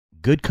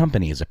Good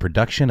Company is a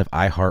production of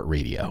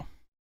iHeartRadio.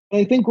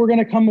 I think we're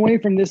going to come away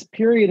from this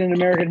period in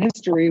American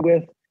history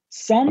with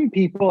some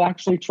people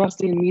actually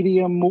trusting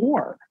media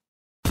more.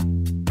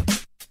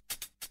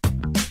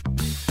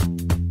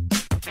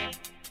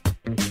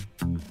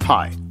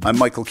 Hi, I'm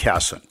Michael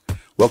Kasson.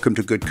 Welcome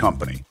to Good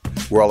Company,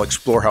 where I'll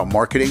explore how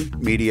marketing,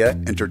 media,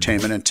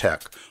 entertainment, and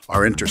tech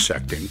are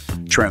intersecting,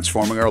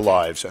 transforming our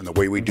lives and the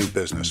way we do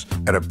business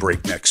at a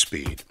breakneck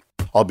speed.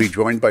 I'll be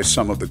joined by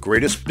some of the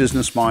greatest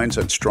business minds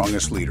and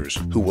strongest leaders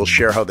who will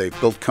share how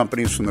they've built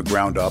companies from the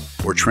ground up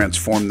or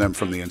transformed them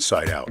from the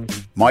inside out.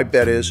 My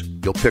bet is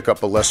you'll pick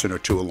up a lesson or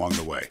two along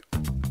the way.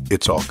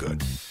 It's all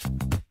good.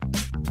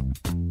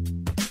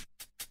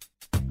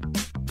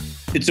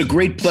 It's a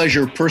great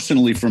pleasure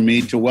personally for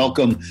me to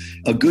welcome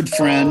a good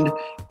friend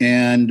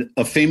and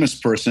a famous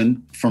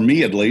person, for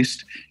me at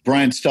least,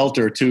 Brian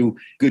Stelter, to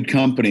Good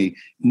Company.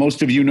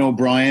 Most of you know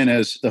Brian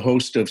as the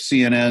host of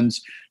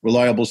CNN's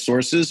Reliable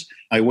Sources.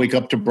 I wake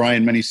up to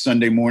Brian many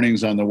Sunday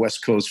mornings on the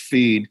West Coast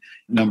feed,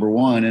 number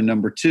one. And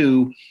number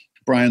two,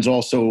 Brian's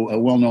also a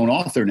well-known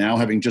author now,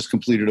 having just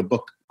completed a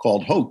book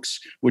called Hoax,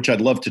 which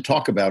I'd love to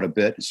talk about a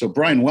bit. So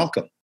Brian,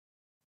 welcome.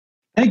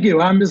 Thank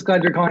you. I'm just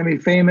glad you're calling me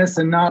famous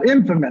and not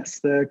infamous.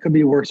 There could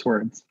be worse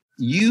words.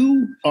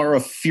 You are a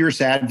fierce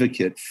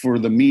advocate for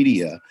the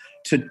media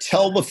to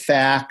tell the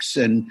facts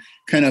and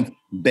kind of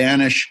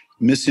banish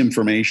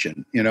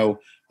misinformation. You know,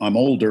 I'm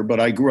older, but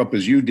I grew up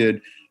as you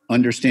did,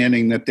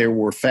 understanding that there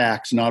were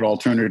facts, not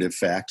alternative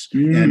facts.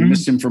 Mm-hmm. And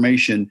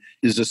misinformation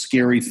is a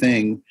scary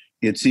thing.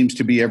 It seems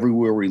to be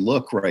everywhere we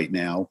look right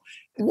now.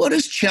 What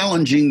is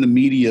challenging the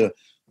media?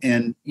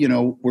 And, you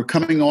know, we're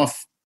coming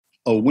off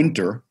a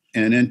winter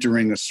and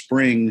entering a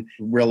spring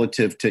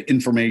relative to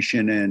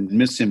information and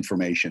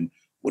misinformation.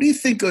 What do you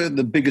think are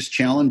the biggest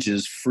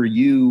challenges for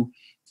you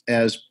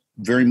as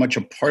very much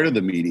a part of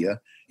the media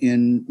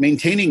in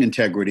maintaining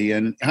integrity?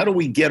 And how do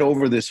we get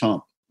over this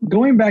hump?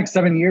 Going back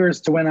 7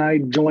 years to when I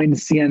joined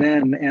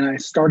CNN and I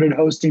started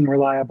hosting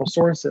Reliable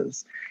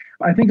Sources,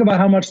 I think about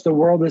how much the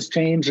world has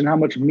changed and how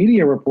much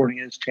media reporting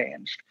has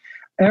changed.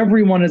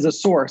 Everyone is a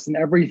source and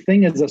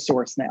everything is a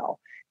source now.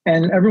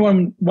 And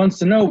everyone wants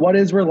to know what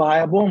is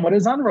reliable and what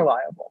is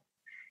unreliable.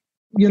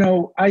 You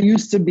know, I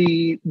used to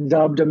be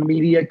dubbed a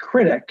media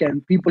critic,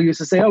 and people used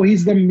to say, oh,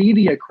 he's the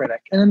media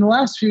critic. And in the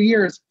last few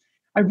years,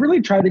 I've really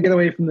tried to get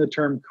away from the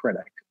term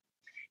critic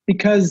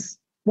because,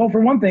 well, for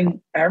one thing,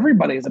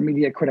 everybody is a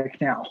media critic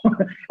now.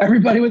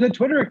 Everybody with a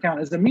Twitter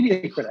account is a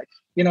media critic.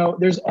 You know,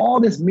 there's all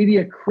this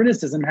media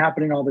criticism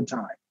happening all the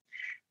time.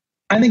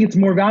 I think it's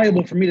more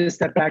valuable for me to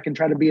step back and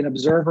try to be an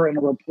observer and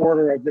a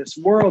reporter of this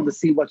world to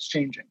see what's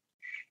changing.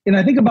 And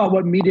I think about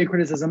what media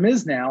criticism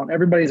is now, and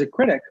everybody's a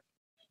critic.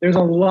 There's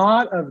a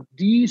lot of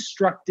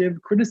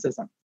destructive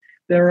criticism.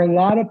 There are a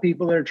lot of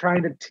people that are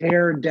trying to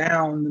tear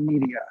down the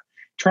media,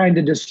 trying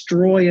to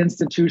destroy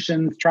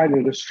institutions, trying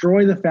to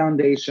destroy the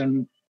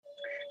foundation,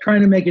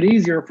 trying to make it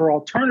easier for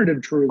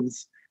alternative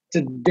truths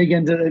to dig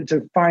into,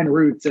 to find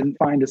roots and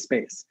find a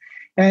space.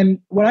 And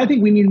what I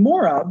think we need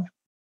more of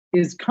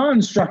is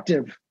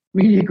constructive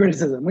media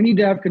criticism. We need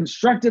to have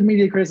constructive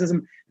media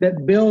criticism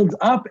that builds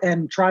up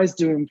and tries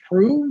to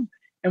improve.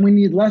 And we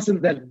need less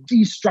of that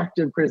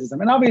destructive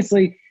criticism. And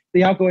obviously,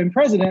 the outgoing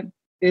president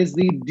is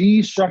the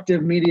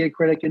destructive media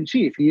critic in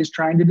chief. He is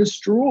trying to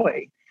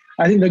destroy.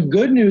 I think the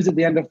good news at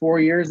the end of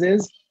 4 years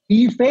is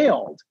he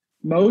failed.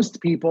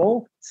 Most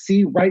people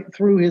see right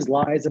through his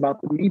lies about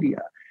the media.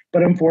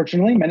 But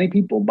unfortunately, many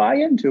people buy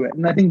into it.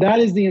 And I think that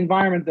is the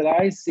environment that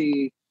I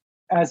see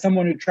as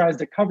someone who tries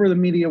to cover the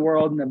media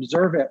world and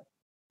observe it.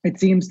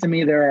 It seems to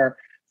me there are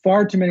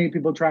far too many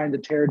people trying to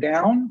tear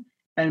down,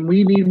 and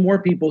we need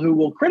more people who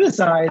will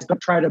criticize,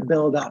 but try to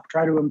build up,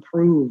 try to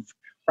improve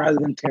rather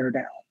than tear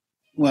down.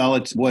 Well,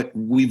 it's what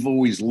we've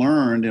always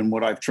learned and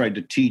what I've tried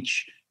to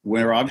teach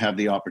where I've had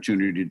the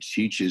opportunity to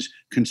teach is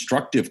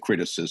constructive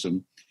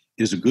criticism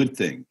is a good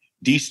thing.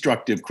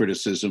 Destructive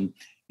criticism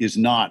is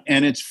not.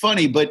 And it's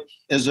funny, but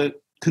as a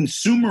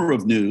consumer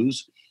of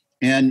news,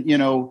 and, you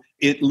know,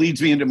 it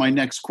leads me into my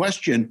next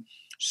question.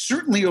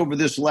 Certainly over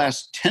this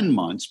last 10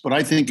 months, but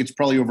I think it's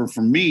probably over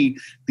for me,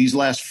 these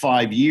last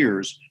 5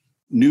 years,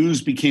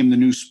 news became the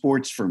new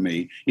sports for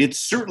me. It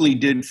certainly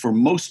did for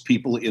most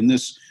people in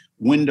this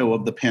window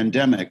of the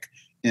pandemic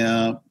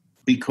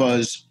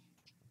because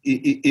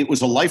it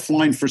was a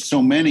lifeline for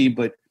so many.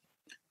 But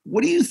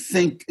what do you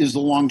think is the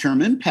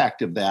long-term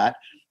impact of that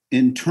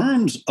in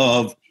terms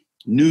of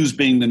news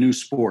being the new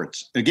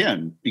sports?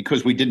 Again,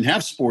 because we didn't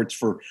have sports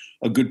for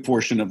a good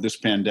portion of this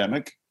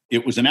pandemic,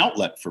 it was an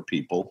outlet for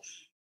people.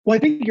 Well, I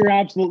think you're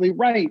absolutely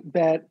right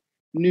that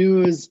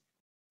news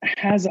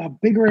has a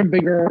bigger and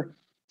bigger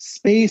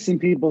space in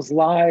people's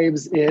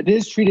lives. It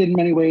is treated in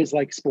many ways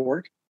like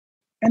sport,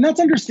 and that's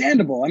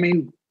understandable. I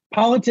mean,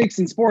 politics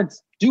and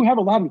sports do have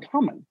a lot in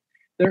common.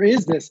 There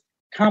is this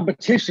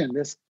competition,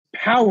 this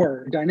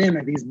power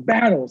dynamic, these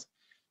battles.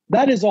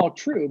 That is all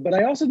true, but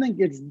I also think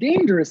it's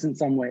dangerous in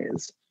some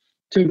ways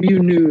to view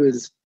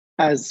news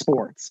as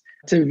sports,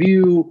 to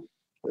view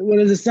what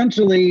is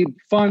essentially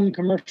fun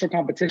commercial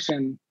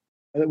competition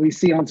that we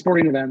see on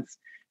sporting events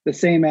the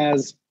same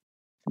as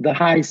the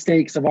high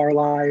stakes of our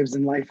lives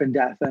and life and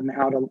death and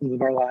how to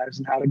live our lives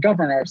and how to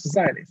govern our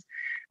societies.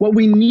 What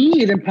we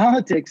need in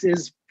politics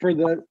is for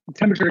the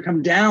temperature to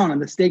come down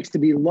and the stakes to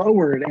be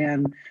lowered,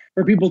 and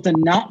for people to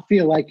not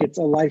feel like it's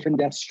a life and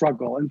death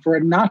struggle, and for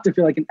it not to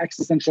feel like an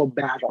existential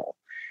battle.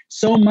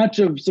 So much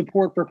of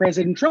support for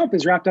President Trump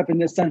is wrapped up in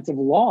this sense of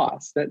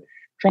loss, that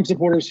Trump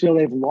supporters feel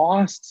they've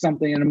lost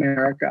something in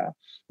America,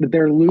 that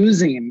they're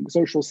losing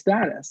social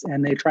status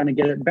and they're trying to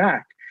get it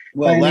back.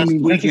 Well, last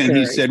weekend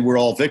he said we're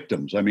all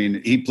victims. I mean,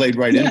 he played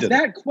right into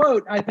that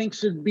quote, I think,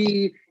 should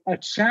be a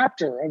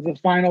chapter of the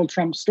final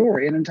Trump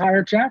story, an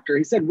entire chapter.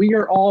 He said, we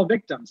are all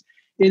victims.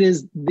 It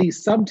is the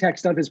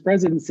subtext of his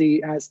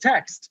presidency as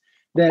text,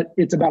 that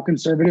it's about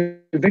conservative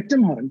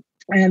victimhood.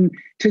 And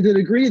to the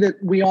degree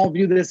that we all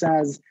view this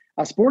as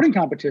a sporting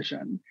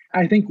competition,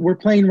 I think we're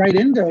playing right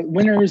into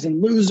winners and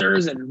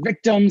losers and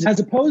victims, as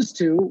opposed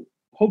to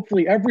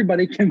hopefully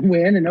everybody can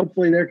win, and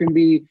hopefully there can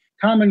be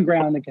common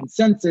ground and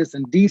consensus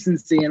and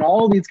decency and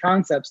all these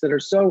concepts that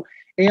are so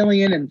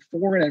alien and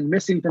foreign and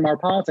missing from our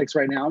politics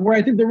right now. And where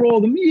I think the role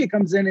of the media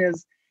comes in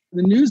is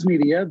the news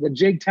media, the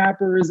Jake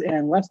Tappers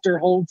and Lester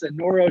Holtz and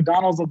Norah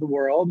O'Donnells of the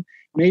world,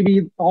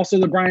 maybe also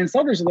the Brian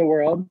Sutters of the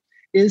world,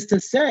 is to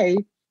say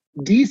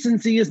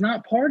decency is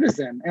not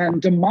partisan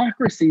and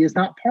democracy is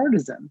not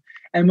partisan.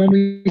 And when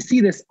we see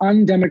this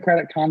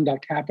undemocratic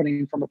conduct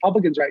happening from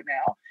Republicans right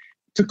now,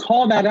 to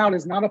call that out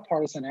is not a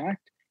partisan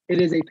act, it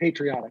is a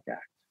patriotic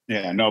act.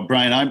 Yeah, no,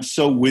 Brian, I'm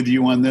so with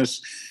you on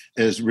this.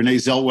 As Renee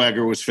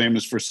Zellweger was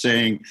famous for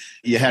saying,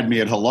 you had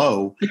me at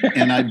hello.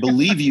 And I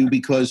believe you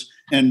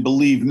and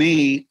believe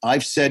me,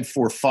 I've said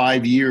for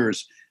 5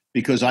 years,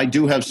 because I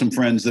do have some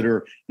friends that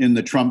are in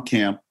the Trump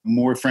camp,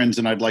 more friends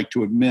than I'd like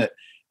to admit.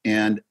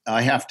 And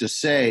I have to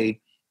say,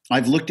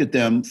 I've looked at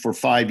them for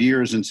 5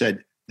 years and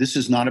said, this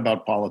is not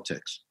about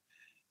politics.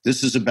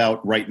 This is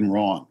about right and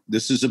wrong.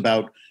 This is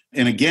about,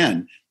 and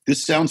again,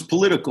 this sounds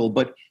political,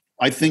 but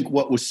I think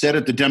what was said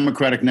at the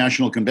Democratic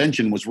National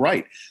Convention was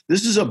right.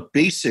 This is a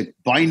basic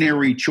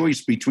binary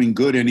choice between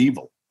good and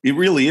evil. It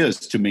really is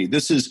to me.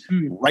 This is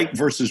right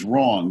versus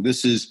wrong.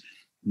 This is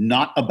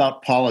not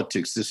about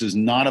politics. This is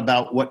not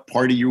about what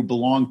party you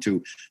belong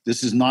to.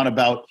 This is not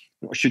about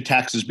should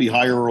taxes be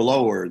higher or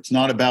lower. It's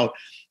not about,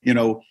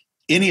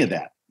 any of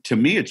that. To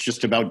me, it's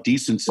just about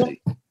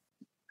decency. Well,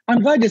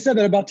 I'm glad you said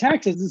that about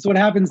taxes. This is what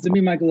happens to me,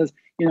 Michael, is,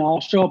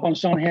 I'll show up on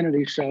Sean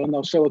Hannity's show and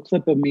they'll show a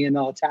clip of me and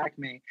they'll attack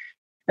me.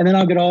 And then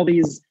I'll get all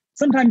these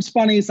sometimes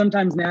funny,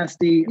 sometimes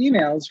nasty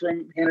emails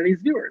from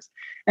Hannity's viewers.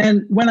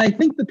 And when I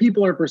think the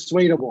people are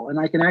persuadable and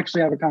I can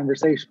actually have a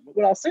conversation,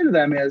 what I'll say to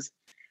them is,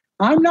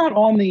 I'm not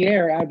on the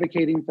air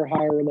advocating for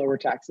higher or lower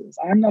taxes.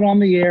 I'm not on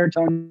the air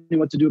telling you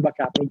what to do about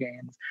capital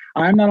gains.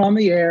 I'm not on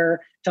the air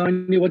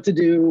telling you what to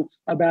do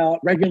about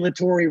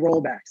regulatory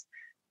rollbacks.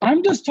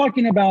 I'm just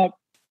talking about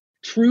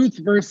truth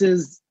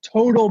versus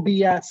total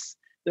BS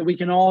that we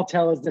can all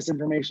tell is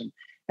disinformation.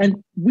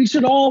 And we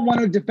should all want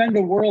to defend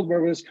a world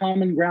where there's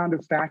common ground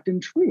of fact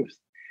and truth.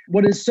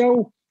 What is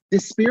so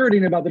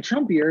dispiriting about the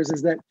Trump years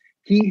is that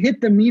he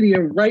hit the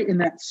media right in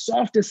that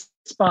softest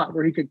spot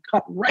where he could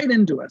cut right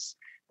into us.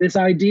 This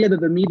idea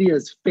that the media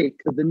is fake,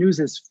 that the news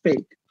is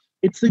fake.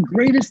 It's the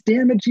greatest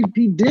damage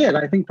he did.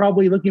 I think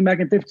probably looking back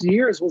in 50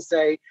 years, we'll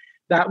say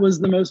that was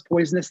the most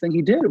poisonous thing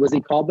he did, was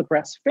he called the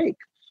press fake.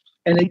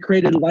 And it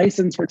created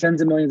license for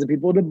tens of millions of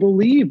people to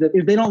believe that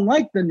if they don't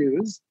like the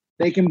news,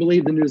 they can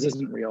believe the news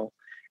isn't real.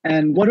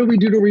 And what do we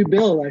do to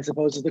rebuild, I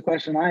suppose, is the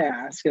question I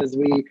ask as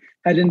we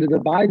head into the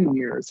Biden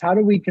years. How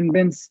do we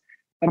convince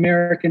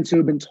Americans who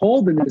have been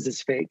told the news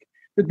is fake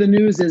that the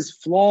news is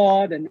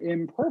flawed and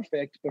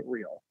imperfect, but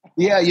real?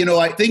 Yeah,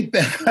 I think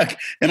back,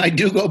 and I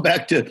do go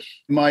back to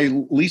my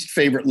least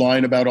favorite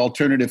line about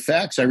alternative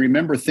facts. I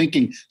remember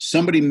thinking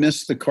somebody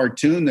missed the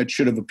cartoon that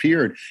should have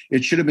appeared.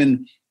 It should have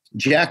been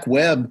Jack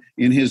Webb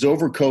in his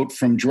overcoat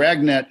from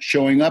Dragnet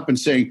showing up and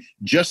saying,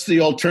 just the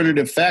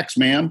alternative facts,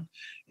 ma'am.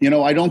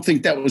 I don't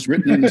think that was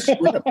written in the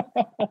script.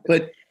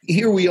 But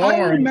here we are. I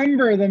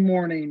remember the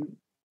morning.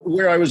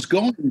 Where I was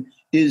going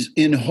is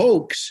in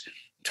hoax.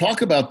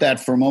 Talk about that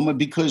for a moment,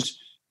 because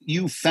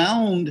you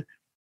found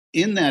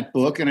in that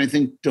book, and I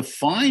think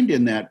defined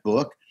in that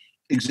book,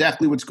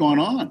 exactly what's going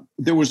on.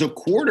 There was a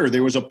quarter.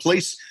 There was a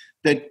place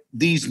that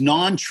these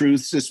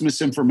non-truths, this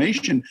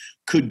misinformation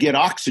could get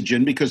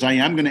oxygen, because I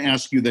am going to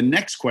ask you the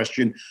next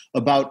question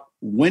about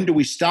when do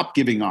we stop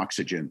giving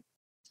oxygen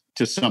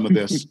to some of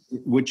this,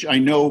 which I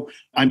know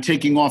I'm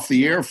taking off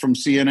the air from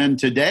CNN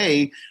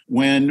today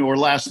or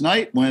last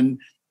night when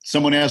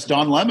someone asked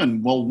Don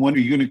Lemon, well, when are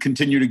you going to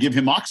continue to give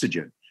him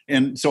oxygen?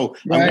 And so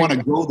right. I want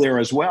to go there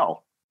as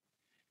well.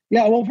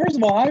 Yeah, well, first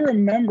of all, I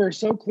remember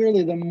so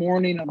clearly the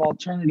morning of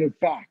alternative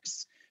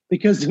facts,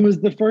 because it was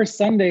the first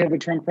Sunday of the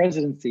Trump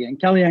presidency, and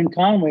Kellyanne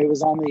Conway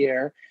was on the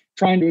air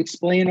trying to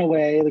explain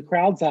away the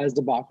crowd size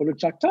debacle to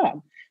Chuck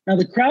Todd. Now,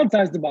 the crowd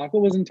size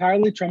debacle was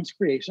entirely Trump's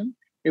creation.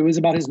 It was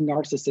about his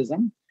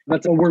narcissism.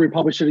 That's a word we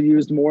probably should have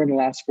used more in the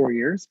last 4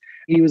 years.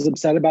 He was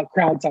upset about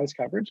crowd size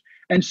coverage.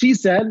 And she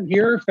said,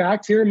 here are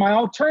facts, here are my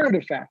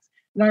alternative facts.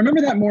 And I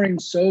remember that morning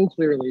so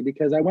clearly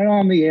because I went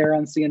on the air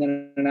on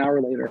CNN an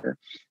hour later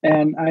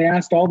and I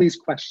asked all these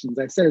questions.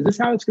 I said, is this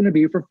how it's going to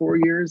be for 4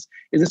 years?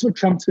 Is this what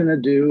Trump's going to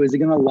do? Is he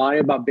going to lie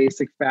about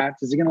basic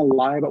facts? Is he going to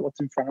lie about what's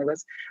in front of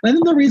us? And I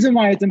think the reason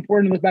why it's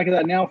important to look back at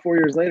that now, 4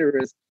 years later,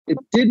 is it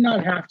did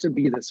not have to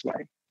be this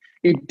way.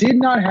 It did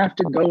not have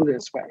to go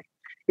this way.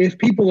 If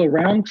people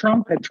around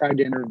Trump had tried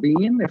to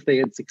intervene, if they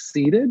had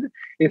succeeded,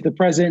 if the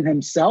president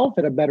himself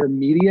had a better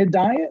media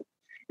diet,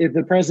 if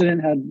the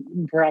president had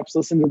perhaps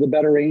listened to the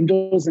better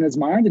angels in his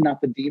mind and not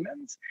the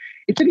demons,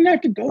 it didn't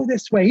have to go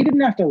this way. He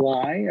didn't have to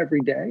lie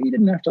every day. He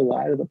didn't have to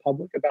lie to the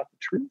public about the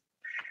truth.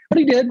 But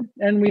he did,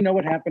 and we know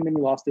what happened and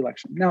we lost the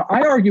election. Now,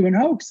 I argue in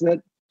hoax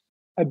that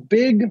a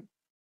big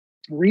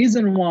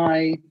reason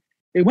why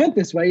it went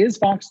this way is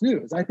Fox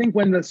News. I think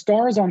when the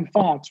stars on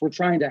Fox were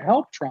trying to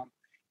help Trump,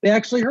 they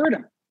actually heard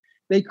him.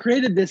 They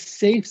created this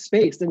safe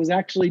space that was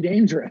actually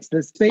dangerous,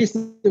 this space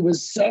that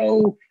was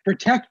so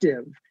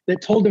protective,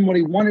 that told him what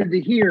he wanted to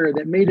hear,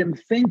 that made him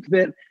think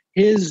that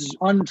his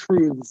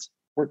untruths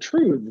were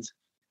truths,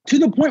 to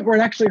the point where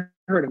it actually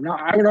hurt him. Now,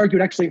 I would argue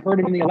it actually hurt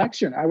him in the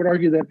election. I would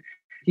argue that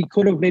he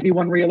could have maybe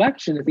won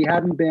re-election if he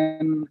hadn't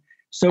been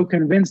so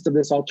convinced of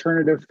this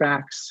alternative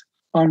facts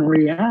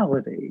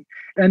unreality.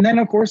 And then,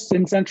 of course,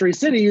 in Century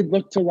City, you'd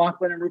look to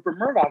Lachlan and Rupert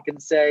Murdoch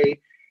and say,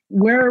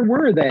 where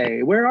were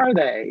they? Where are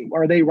they?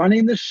 Are they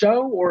running the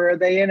show or are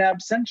they in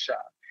absentia?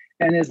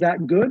 And is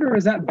that good or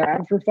is that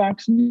bad for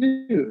Fox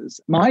News?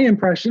 My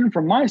impression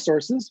from my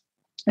sources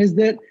is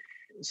that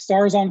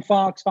stars on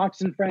Fox,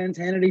 Fox and Friends,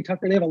 Hannity,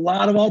 Tucker, they have a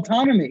lot of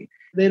autonomy.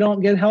 They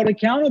don't get held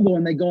accountable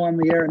when they go on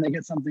the air and they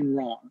get something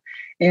wrong.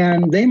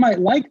 And they might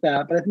like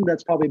that, but I think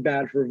that's probably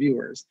bad for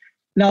viewers.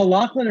 Now,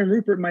 Lachlan and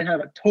Rupert might have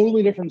a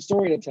totally different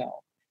story to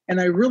tell.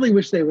 And I really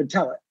wish they would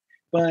tell it.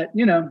 But,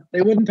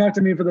 they wouldn't talk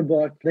to me for the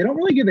book. They don't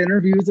really give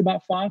interviews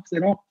about Fox. They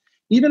don't,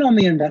 even on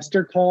the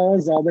investor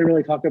calls, all they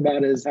really talk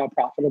about is how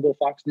profitable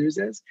Fox News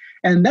is.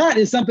 And that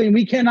is something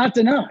we cannot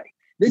deny.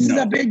 This is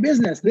a big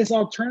business. This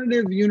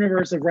alternative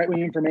universe of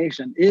right-wing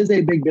information is a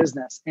big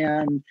business.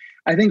 And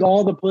I think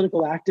all the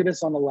political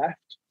activists on the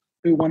left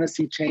who want to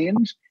see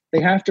change,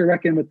 they have to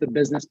reckon with the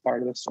business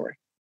part of the story.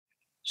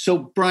 So,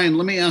 Brian,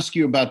 let me ask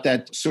you about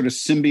that sort of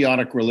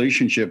symbiotic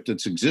relationship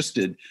that's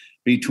existed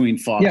between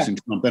Fox and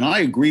Trump. And I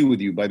agree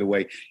with you, by the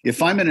way.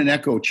 If I'm in an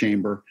echo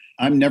chamber,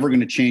 I'm never going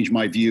to change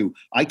my view.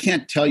 I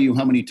can't tell you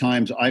how many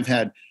times I've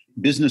had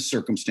business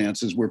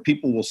circumstances where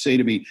people will say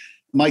to me,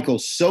 Michael,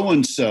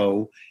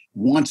 so-and-so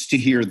wants to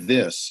hear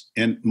this.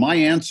 And my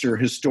answer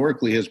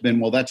historically has been,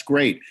 well, that's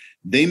great.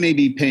 They may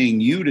be paying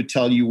you to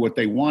tell you what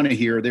they want to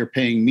hear. They're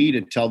paying me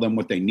to tell them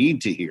what they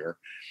need to hear.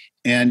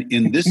 And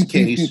in this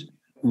case,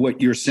 what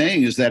you're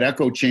saying is that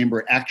echo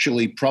chamber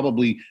actually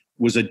probably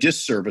was a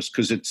disservice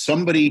because it's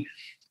somebody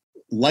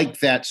like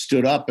that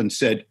stood up and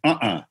said,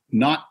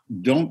 not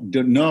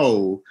the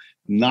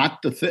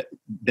thing.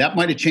 That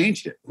might have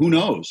changed it. Who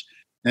knows?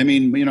 I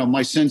mean,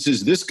 my sense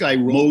is this guy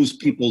rose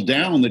people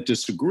down that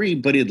disagree,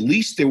 but at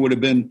least there would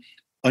have been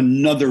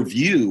another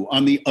view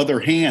on the other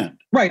hand.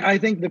 Right. I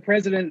think the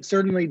president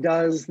certainly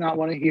does not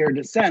want to hear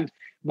dissent,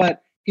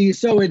 but he's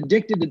so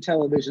addicted to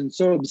television,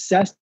 so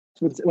obsessed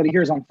with what he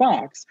hears on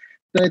Fox,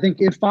 that I think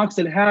if Fox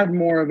had had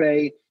more of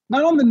a,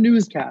 not on the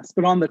newscast,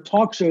 but on the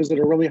talk shows that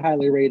are really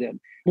highly rated,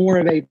 more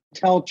of a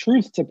tell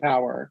truth to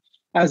power,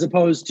 as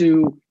opposed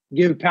to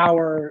give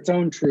power its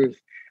own truth,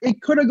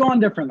 it could have gone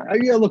differently.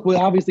 Look, we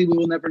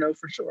will never know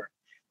for sure.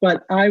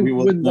 But I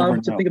would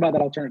love to think about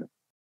that alternative.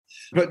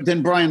 But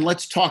then, Brian,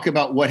 let's talk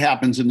about what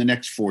happens in the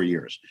next 4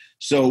 years.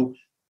 So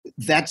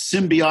that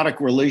symbiotic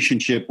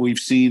relationship we've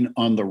seen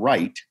on the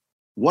right,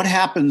 what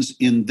happens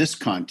in this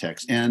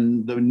context?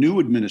 And the new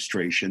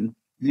administration,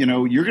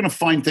 you're going to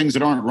find things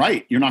that aren't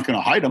right. You're not going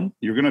to hide them.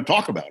 You're going to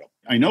talk about them.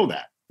 I know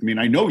that. I mean,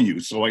 I know you,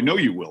 so I know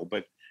you will.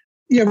 But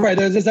yeah, right.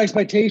 There's this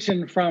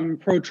expectation from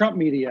pro-Trump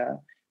media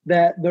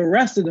that the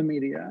rest of the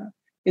media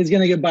is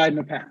going to give Biden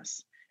a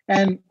pass.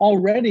 And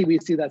already we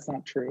see that's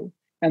not true.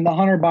 And the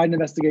Hunter Biden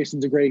investigation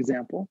is a great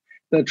example.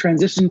 The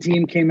transition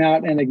team came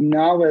out and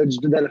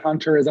acknowledged that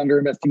Hunter is under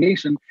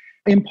investigation,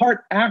 in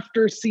part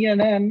after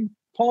CNN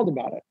called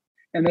about it.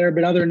 And there have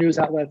been other news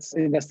outlets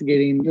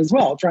investigating as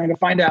well, trying to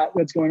find out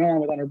what's going on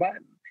with Hunter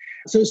Biden.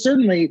 So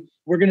certainly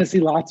we're going to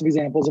see lots of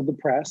examples of the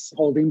press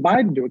holding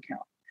Biden to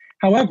account.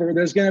 However,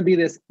 there's going to be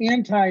this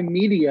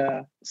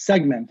anti-media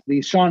segment,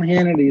 the Sean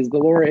Hannitys, the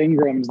Laura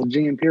Ingrams, the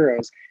Jean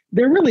Piros.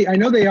 They're really, I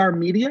know they are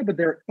media, but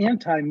they're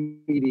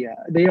anti-media.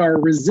 They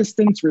are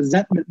resistance,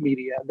 resentment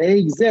media. They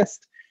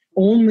exist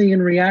only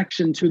in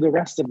reaction to the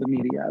rest of the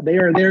media. They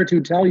are there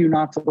to tell you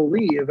not to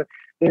believe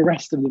the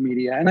rest of the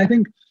media. And I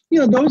think,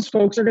 those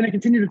folks are going to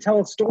continue to tell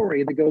a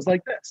story that goes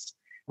like this.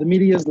 The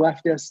media is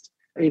leftist.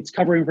 It's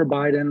covering for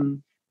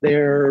Biden.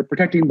 They're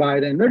protecting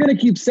Biden. They're going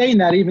to keep saying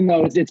that, even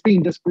though it's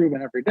being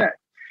disproven every day.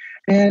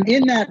 And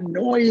in that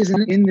noise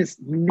and in this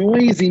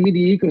noisy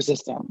media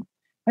ecosystem,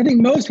 I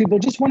think most people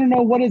just want to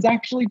know what is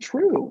actually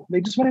true. They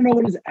just want to know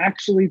what is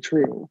actually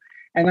true.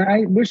 And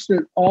I wish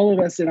that all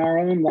of us in our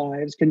own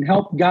lives can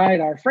help guide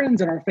our friends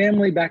and our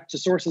family back to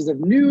sources of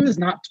news,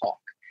 not talk.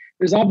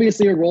 There's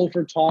obviously a role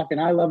for talk,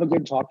 and I love a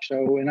good talk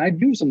show, and I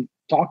do some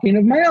talking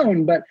of my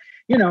own, but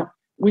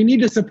we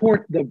need to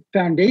support the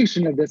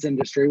foundation of this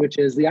industry, which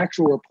is the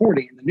actual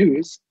reporting, the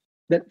news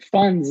that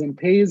funds and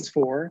pays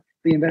for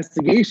the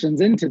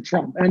investigations into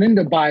Trump and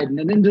into Biden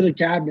and into the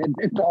cabinet and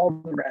into all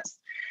the rest.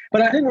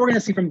 But I think what we're going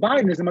to see from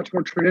Biden is a much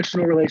more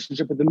traditional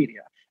relationship with the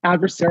media,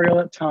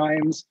 adversarial at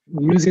times,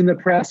 using the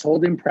press,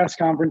 holding press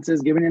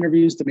conferences, giving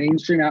interviews to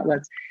mainstream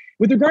outlets.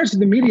 With regards to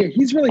the media,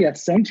 he's really a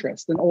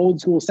centrist, an old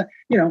school,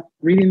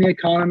 reading The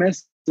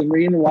Economist and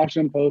reading The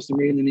Washington Post and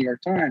reading The New York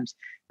Times.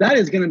 That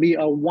is going to be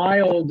a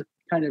wild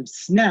kind of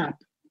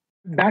snap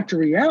back to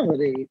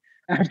reality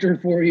after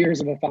 4 years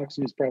of a Fox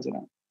News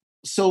president.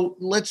 So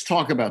let's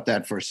talk about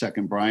that for a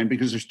second, Brian,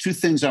 because there's two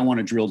things I want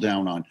to drill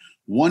down on.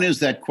 One is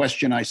that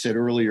question I said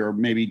earlier,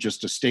 maybe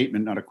just a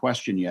statement, not a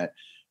question yet,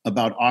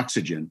 about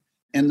oxygen.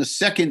 And the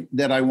second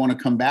that I want to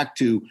come back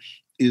to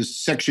is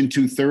Section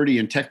 230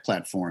 and tech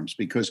platforms,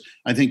 because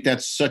I think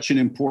that's such an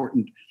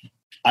important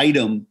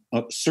item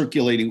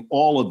circulating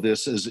all of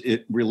this as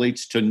it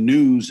relates to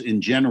news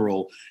in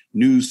general.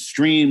 News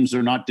streams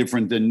are not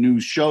different than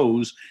news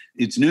shows.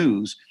 It's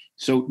news.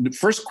 So the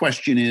first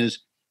question is,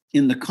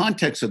 in the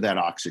context of that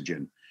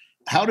oxygen,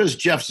 how does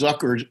Jeff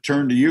Zucker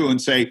turn to you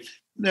and say,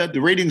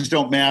 the ratings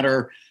don't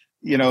matter,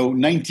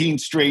 19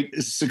 straight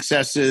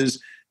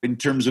successes in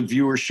terms of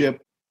viewership?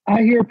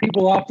 I hear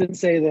people often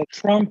say that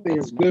Trump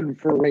is good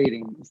for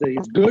ratings, that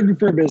he's good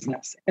for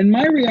business. And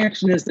my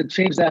reaction is to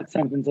change that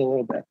sentence a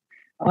little bit.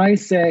 I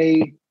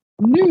say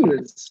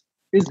news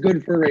is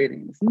good for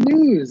ratings.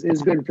 News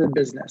is good for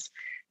business.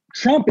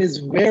 Trump is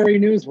very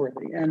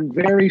newsworthy and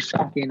very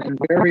shocking and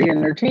very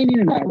entertaining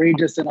and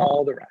outrageous and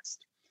all the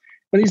rest.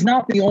 But he's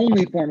not the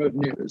only form of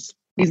news.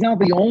 He's not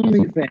the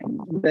only thing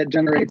that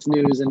generates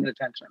news and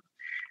attention.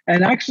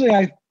 And actually,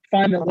 I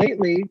find that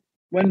lately,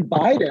 when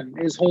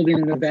Biden is holding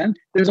an event,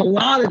 there's a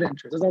lot of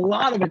interest. There's a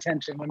lot of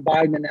attention when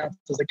Biden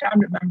announces a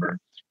cabinet member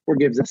or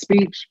gives a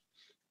speech.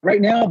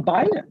 Right now,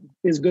 Biden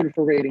is good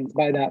for ratings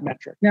by that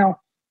metric. Now,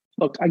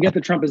 look, I get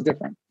that Trump is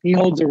different. He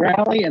holds a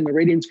rally and the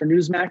ratings for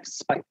Newsmax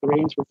spike, the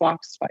ratings for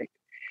Fox spike.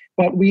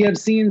 But we have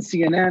seen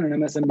CNN and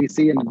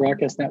MSNBC and the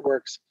broadcast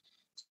networks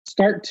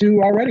start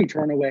to already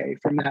turn away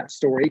from that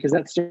story because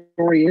that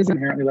story is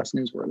inherently less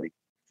newsworthy.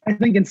 I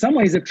think in some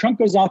ways, if Trump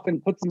goes off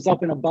and puts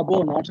himself in a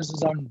bubble and launches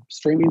his own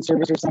streaming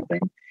service or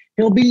something,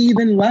 he'll be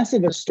even less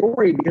of a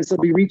story because he'll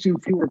be reaching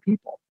fewer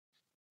people,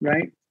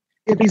 right?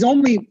 If he's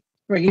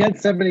he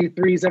had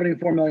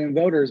 74 million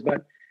voters,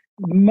 but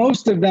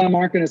most of them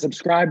aren't going to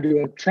subscribe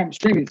to a Trump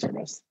streaming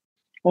service.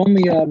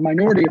 Only a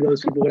minority of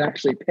those people would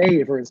actually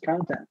pay for his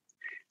content.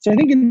 So I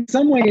think in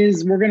some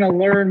ways, we're going to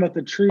learn what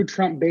the true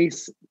Trump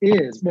base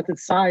is, what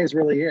its size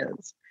really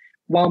is,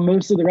 while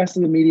most of the rest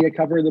of the media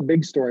cover the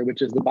big story,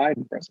 which is the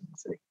Biden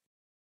presidency.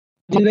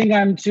 Do you think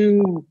I'm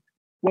too,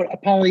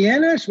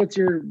 Pollyannish? What's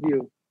your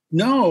view?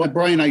 No,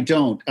 Brian, I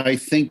don't. I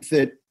think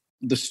that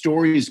the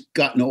story's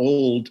gotten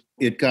old.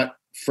 It got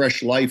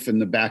fresh life in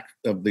the back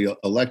of the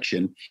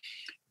election.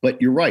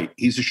 But you're right.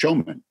 He's a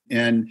showman.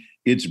 And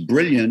it's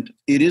brilliant.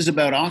 It is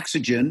about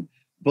oxygen,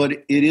 but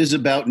it is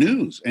about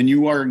news. And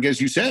you are,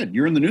 as you said,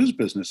 you're in the news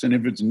business. And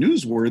if it's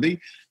newsworthy,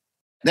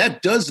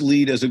 that does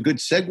lead as a good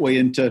segue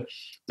into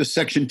the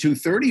Section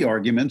 230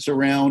 arguments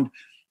around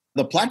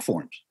the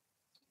platforms.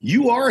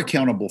 You are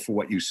accountable for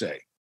what you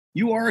say.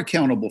 You are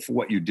accountable for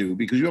what you do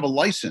because you have a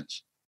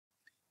license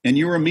and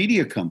you're a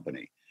media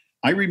company.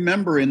 I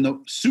remember in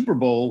the Super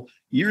Bowl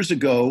years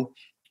ago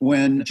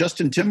when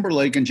Justin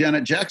Timberlake and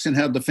Janet Jackson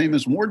had the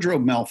famous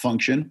wardrobe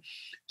malfunction,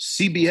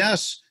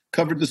 CBS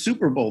covered the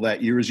Super Bowl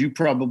that year, as you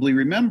probably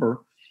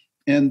remember,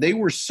 and they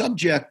were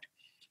subject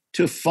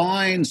to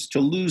fines, to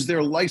lose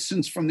their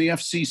license from the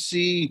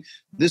FCC,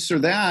 this or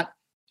that,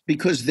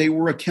 because they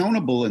were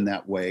accountable in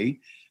that way.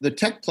 The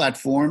tech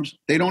platforms,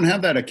 they don't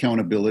have that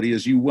accountability,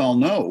 as you well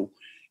know.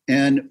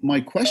 And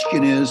my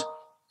question is,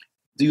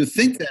 do you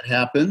think that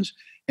happens?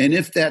 And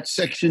if that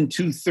Section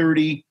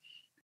 230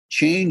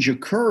 change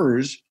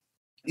occurs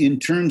in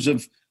terms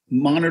of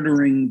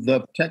monitoring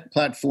the tech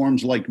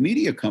platforms like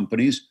media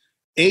companies,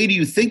 A, do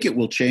you think it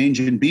will change?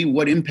 And B,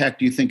 what impact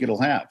do you think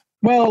it'll have?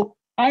 Well,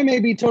 I may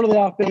be totally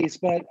off base,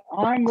 but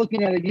I'm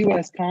looking at a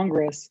U.S.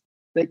 Congress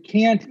that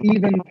can't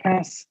even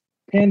pass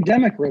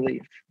pandemic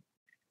relief.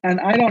 And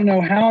I don't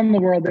know how in the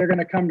world they're going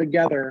to come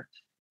together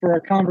for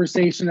a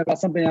conversation about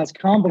something as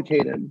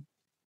complicated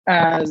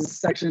as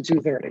Section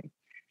 230.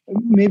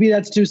 Maybe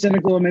that's too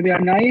cynical, and maybe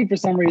I'm naive for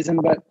some reason,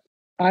 but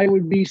I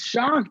would be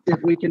shocked if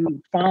we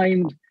can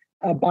find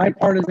a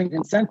bipartisan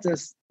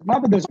consensus,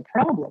 not that there's a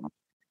problem,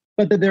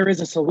 but that there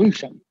is a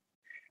solution.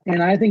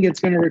 And I think it's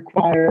going to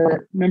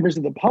require members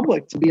of the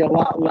public to be a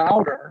lot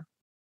louder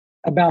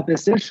about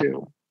this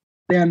issue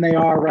than they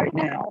are right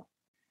now.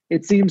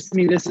 It seems to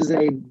me this is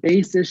a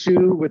base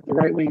issue with the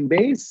right-wing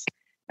base,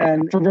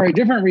 and for very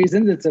different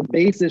reasons, it's a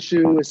base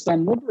issue with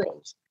some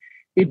liberals.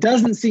 It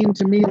doesn't seem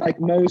to me like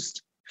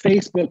most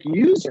Facebook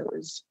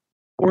users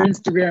or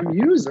Instagram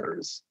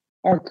users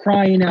are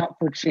crying out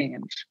for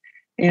change.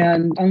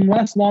 And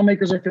unless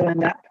lawmakers are feeling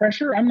that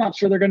pressure, I'm not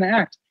sure they're going to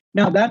act.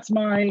 Now, that's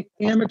my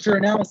amateur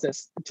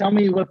analysis. Tell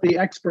me what the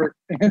expert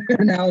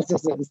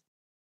analysis is.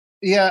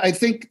 Yeah, I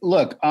think,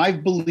 look,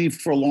 I've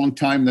believed for a long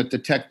time that the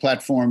tech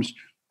platforms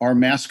are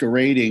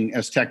masquerading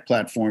as tech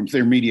platforms.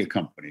 They're media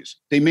companies.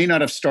 They may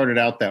not have started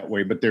out that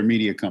way, but they're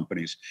media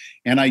companies.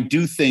 And I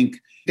do think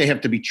they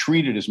have to be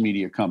treated as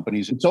media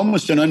companies. It's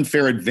almost an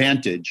unfair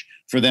advantage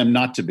for them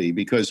not to be,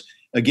 because,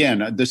 again,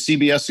 the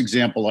CBS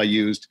example I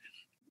used,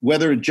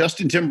 whether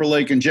Justin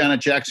Timberlake and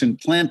Janet Jackson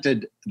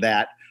planted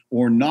that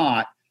or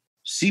not,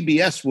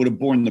 CBS would have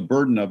borne the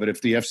burden of it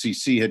if the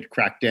FCC had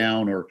cracked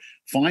down or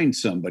fined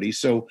somebody.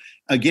 So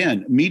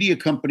again, media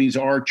companies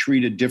are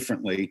treated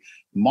differently.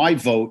 My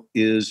vote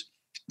is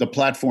the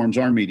platforms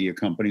are media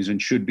companies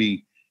and should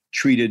be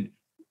treated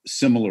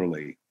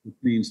similarly. It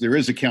means there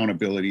is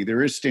accountability,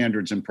 there is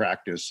standards and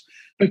practice.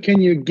 But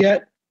can you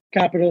get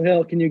Capitol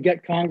Hill, can you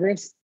get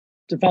Congress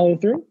to follow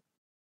through?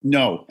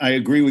 No, I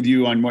agree with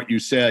you on what you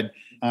said.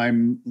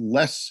 I'm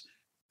less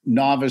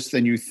novice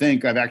than you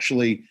think. I've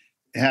actually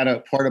had a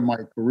part of my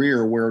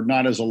career where,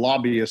 not as a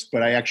lobbyist,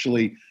 but I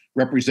actually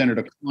represented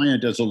a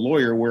client as a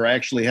lawyer where I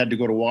actually had to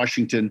go to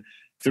Washington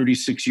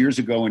 36 years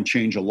ago and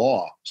change a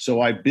law.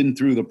 So I've been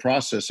through the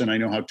process and I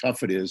know how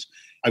tough it is.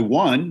 I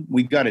won,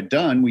 we got it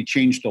done, we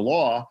changed the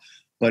law,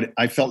 but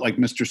I felt like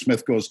Mr.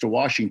 Smith Goes to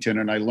Washington,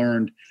 and I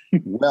learned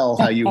well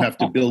how you have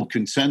to build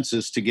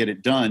consensus to get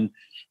it done.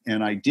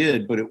 And I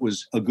did, but it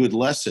was a good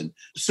lesson.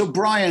 So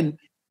Brian,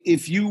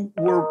 if you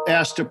were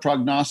asked to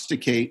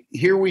prognosticate,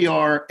 here we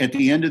are at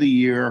the end of the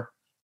year,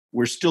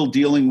 we're still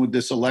dealing with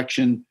this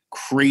election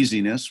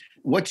craziness.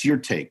 What's your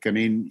take? I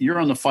mean, you're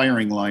on the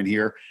firing line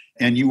here,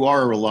 and you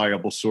are a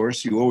reliable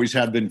source. You always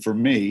have been for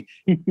me.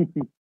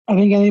 I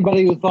think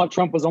anybody who thought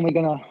Trump was only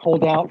going to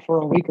hold out for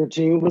a week or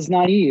two was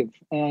naive,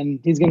 and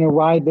he's going to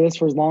ride this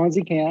for as long as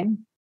he can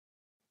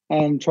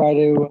and try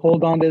to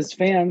hold on to his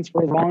fans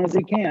for as long as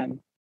he can,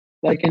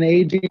 like an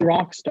aging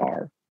rock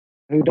star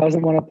who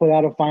doesn't want to put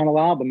out a final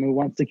album, who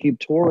wants to keep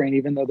touring,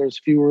 even though there's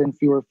fewer and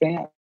fewer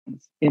fans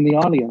in the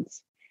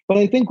audience. But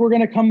I think we're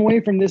going to come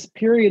away from this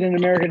period in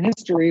American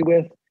history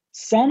with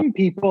some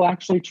people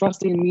actually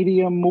trusting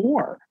media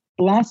more.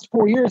 The last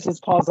 4 years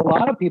has caused a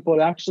lot of people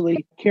to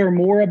actually care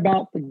more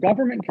about the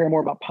government, care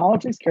more about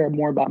politics, care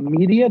more about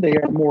media. They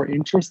are more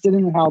interested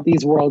in how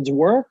these worlds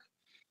work.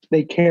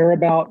 They care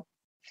about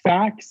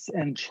facts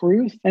and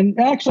truth. And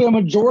actually, a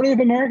majority of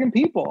American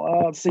people,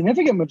 a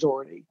significant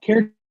majority,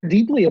 care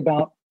deeply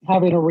about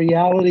having a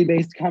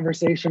reality-based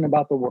conversation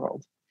about the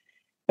world.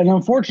 And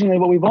unfortunately,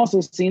 what we've also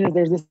seen is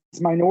there's this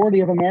minority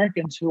of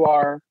Americans who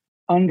are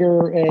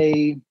under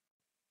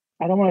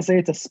I don't want to say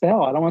it's a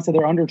spell. I don't want to say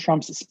they're under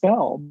Trump's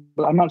spell,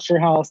 but I'm not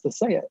sure how else to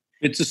say it.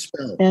 It's a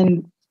spell.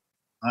 And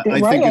I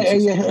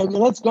think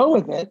let's go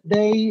with it.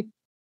 They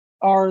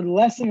are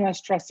less and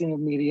less trusting of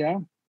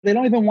media. They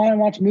don't even want to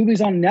watch movies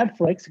on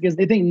Netflix because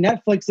they think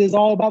Netflix is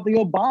all about the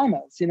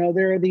Obamas. You know,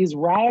 there are these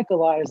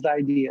radicalized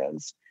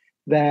ideas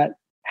that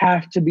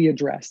have to be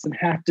addressed and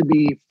have to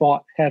be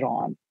fought head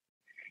on.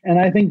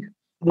 And I think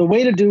the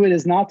way to do it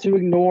is not to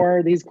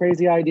ignore these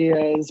crazy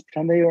ideas,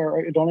 pretend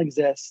they don't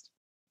exist.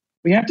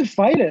 We have to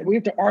fight it. We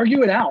have to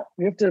argue it out.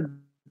 We have to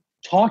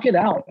talk it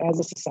out as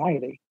a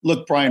society.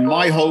 Look, Brian,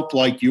 my hope,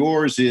 like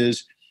yours,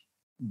 is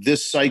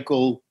this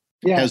cycle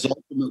has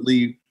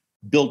ultimately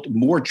built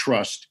more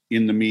trust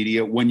in the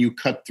media when you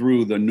cut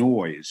through the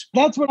noise.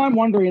 That's what I'm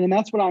wondering, and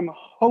that's what I'm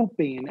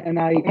hoping. And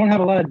I don't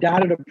have a lot of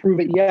data to prove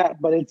it yet,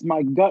 but it's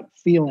my gut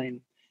feeling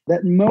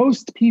that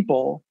most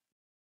people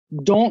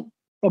don't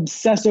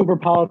obsess over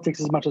politics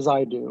as much as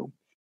I do.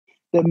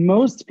 That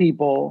most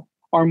people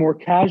are more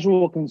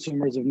casual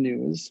consumers of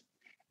news.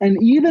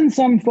 And even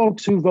some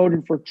folks who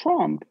voted for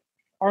Trump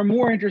are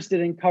more interested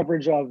in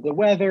coverage of the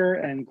weather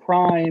and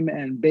crime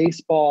and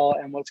baseball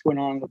and what's going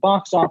on in the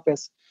box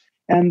office.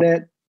 And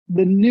that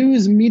the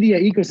news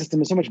media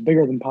ecosystem is so much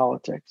bigger than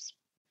politics.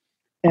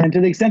 And to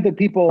the extent that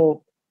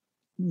people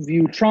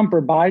view Trump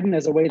or Biden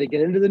as a way to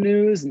get into the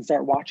news and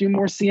start watching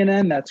more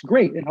CNN, that's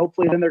great. And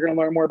hopefully then they're going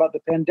to learn more about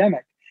the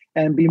pandemic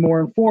and be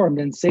more informed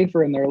and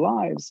safer in their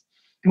lives.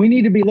 We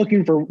need to be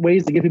looking for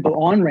ways to get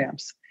people on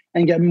ramps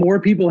and get more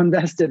people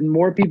invested and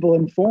more people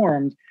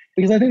informed,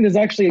 because I think there's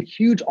actually a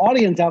huge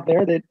audience out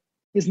there that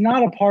is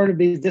not a part of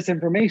these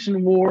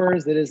disinformation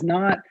wars, that is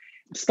not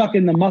stuck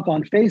in the muck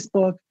on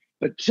Facebook,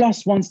 but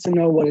just wants to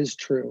know what is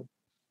true.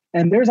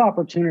 And there's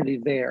opportunity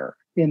there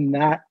in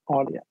that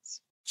audience.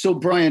 So,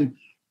 Brian,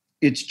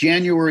 it's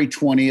January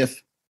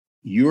 20th.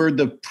 You're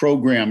the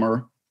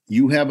programmer.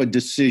 You have a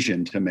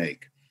decision to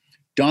make.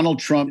 Donald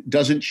Trump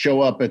doesn't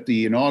show up at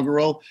the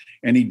inaugural,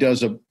 and he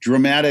does a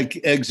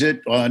dramatic exit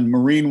on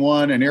Marine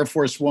One and Air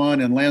Force One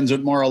and lands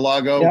at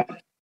Mar-a-Lago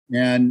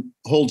and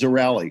holds a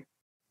rally.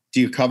 Do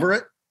you cover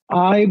it?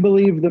 I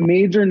believe the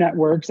major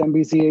networks,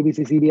 NBC, ABC,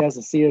 CBS,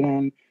 and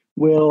CNN,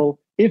 will,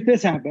 if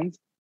this happens,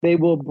 they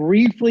will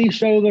briefly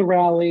show the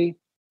rally,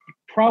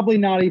 probably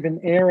not even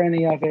air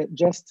any of it,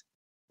 just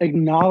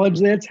acknowledge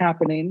that it's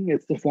happening.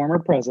 It's the former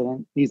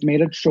president. He's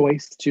made a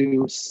choice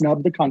to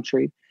snub the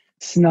country,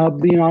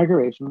 snub the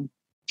inauguration.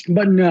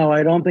 But no,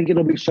 I don't think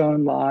it'll be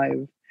shown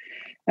live.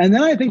 And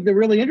then I think the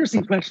really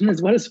interesting question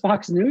is, what does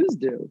Fox News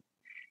do?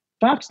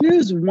 Fox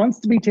News wants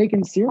to be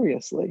taken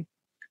seriously.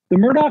 The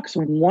Murdochs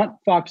want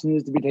Fox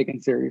News to be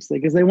taken seriously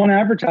because they want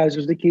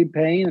advertisers to keep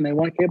paying and they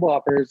want cable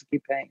operators to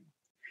keep paying.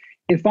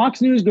 If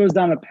Fox News goes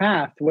down a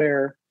path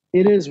where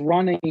it is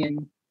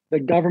running the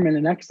government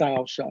in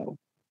exile show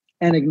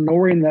and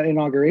ignoring the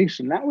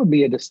inauguration, that would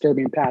be a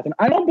disturbing path. And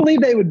I don't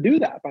believe they would do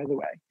that, by the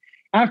way.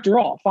 After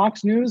all,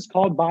 Fox News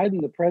called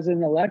Biden the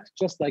president-elect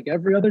just like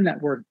every other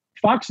network.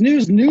 Fox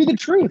News knew the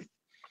truth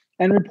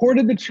and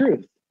reported the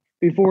truth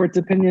before its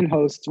opinion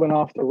hosts went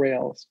off the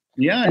rails.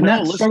 Yeah, and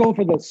that struggle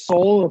for the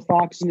soul of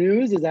Fox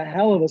News is a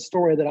hell of a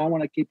story that I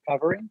want to keep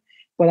covering.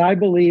 But I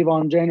believe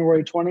on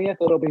January 20th,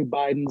 it'll be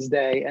Biden's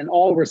day, and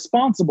all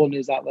responsible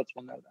news outlets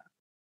will know that.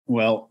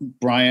 Well,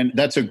 Brian,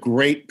 that's a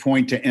great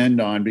point to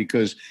end on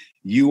because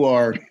you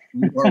are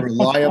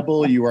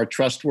reliable, you are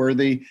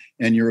trustworthy,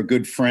 and you're a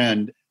good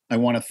friend. I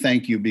want to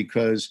thank you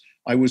because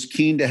I was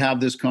keen to have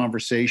this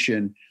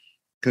conversation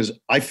because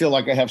I feel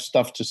like I have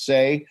stuff to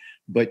say,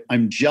 but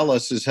I'm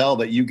jealous as hell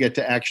that you get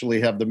to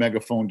actually have the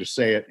megaphone to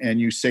say it,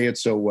 and you say it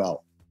so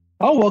well.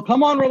 Oh, well,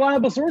 come on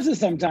Reliable Sources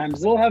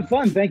sometimes. We'll have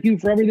fun. Thank you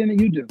for everything that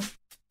you do.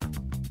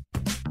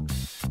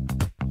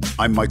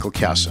 I'm Michael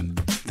Kasson.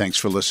 Thanks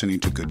for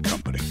listening to Good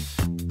Company.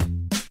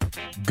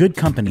 Good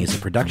Company is a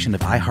production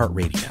of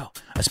iHeartRadio.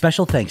 A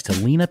special thanks to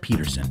Lena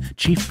Peterson,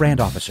 Chief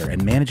Brand Officer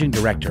and Managing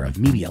Director of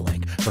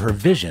MediaLink, for her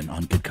vision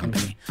on Good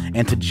Company,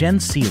 and to Jen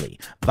Seeley,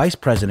 Vice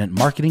President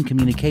Marketing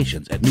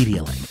Communications at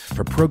MediaLink,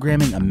 for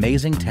programming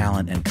amazing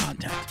talent and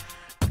content.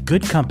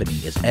 Good Company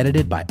is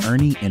edited by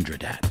Ernie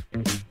Indradat.